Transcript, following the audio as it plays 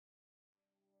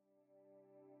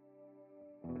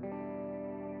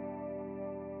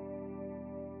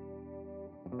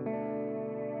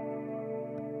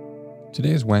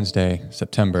Today is Wednesday,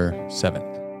 September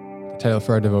 7th. The title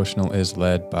for our devotional is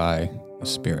Led by the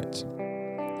Spirit.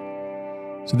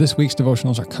 So this week's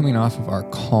devotionals are coming off of our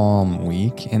Calm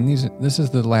Week, and this is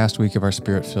the last week of our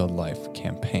Spirit-Filled Life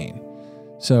campaign.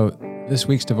 So this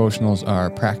week's devotionals are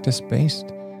practice-based.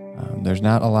 There's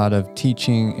not a lot of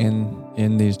teaching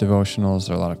in these devotionals.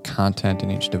 There's a lot of content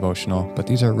in each devotional, but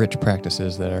these are rich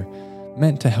practices that are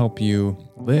meant to help you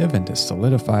live and to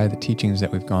solidify the teachings that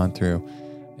we've gone through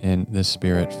in this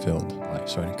Spirit-filled life.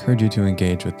 So I'd encourage you to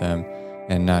engage with them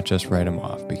and not just write them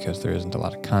off because there isn't a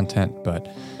lot of content, but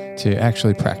to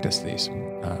actually practice these,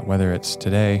 whether it's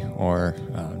today or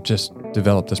just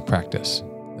develop this practice,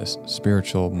 this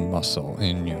spiritual muscle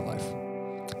in your life.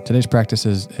 Today's practice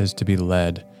is to be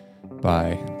led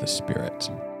by the Spirit.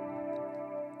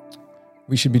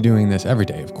 We should be doing this every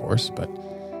day, of course, but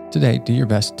today, do your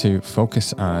best to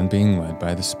focus on being led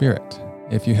by the Spirit.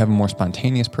 If you have a more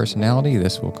spontaneous personality,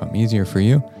 this will come easier for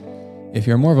you. If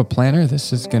you're more of a planner,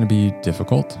 this is going to be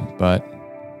difficult, but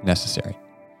necessary.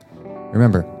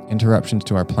 Remember, interruptions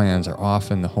to our plans are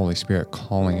often the Holy Spirit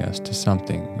calling us to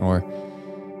something or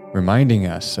reminding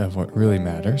us of what really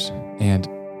matters and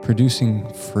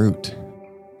producing fruit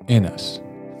in us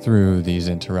through these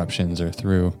interruptions or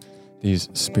through these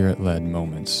Spirit-led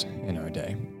moments in our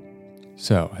day.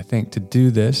 So I think to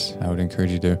do this, I would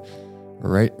encourage you to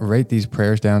write these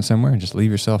prayers down somewhere and just leave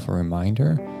yourself a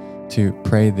reminder to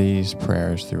pray these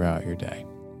prayers throughout your day.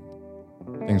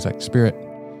 Things like, Spirit,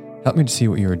 help me to see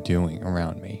what you are doing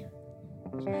around me.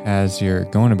 As you're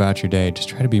going about your day, just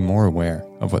try to be more aware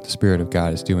of what the Spirit of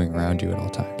God is doing around you at all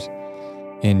times,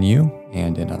 in you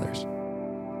and in others.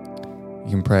 You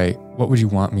can pray, what would you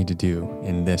want me to do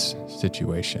in this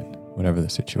situation, whatever the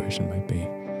situation might be,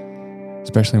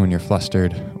 especially when you're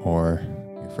flustered or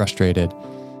you're frustrated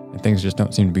and things just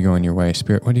don't seem to be going your way.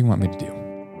 Spirit, what do you want me to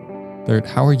do? Third,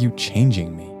 how are you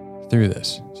changing me through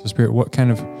this? So Spirit, what kind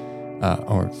of,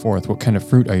 or fourth, what kind of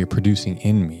fruit are you producing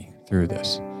in me through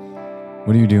this?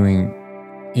 What are you doing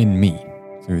in me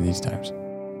through these times?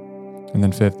 And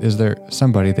then fifth, is there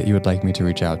somebody that you would like me to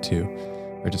reach out to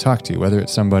or to talk to, whether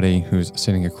it's somebody who's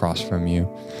sitting across from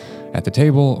you at the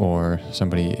table or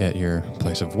somebody at your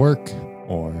place of work,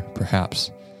 or perhaps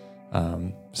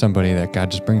somebody that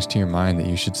God just brings to your mind that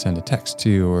you should send a text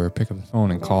to or pick up the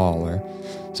phone and call or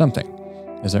something.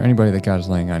 Is there anybody that God is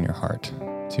laying on your heart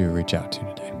to reach out to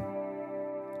today?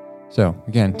 So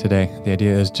again, today, the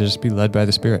idea is to just be led by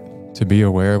the Spirit, to be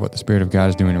aware of what the Spirit of God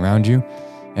is doing around you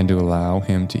and to allow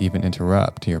Him to even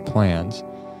interrupt your plans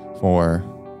for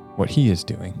what He is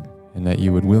doing and that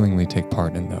you would willingly take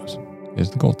part in those is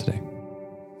the goal today.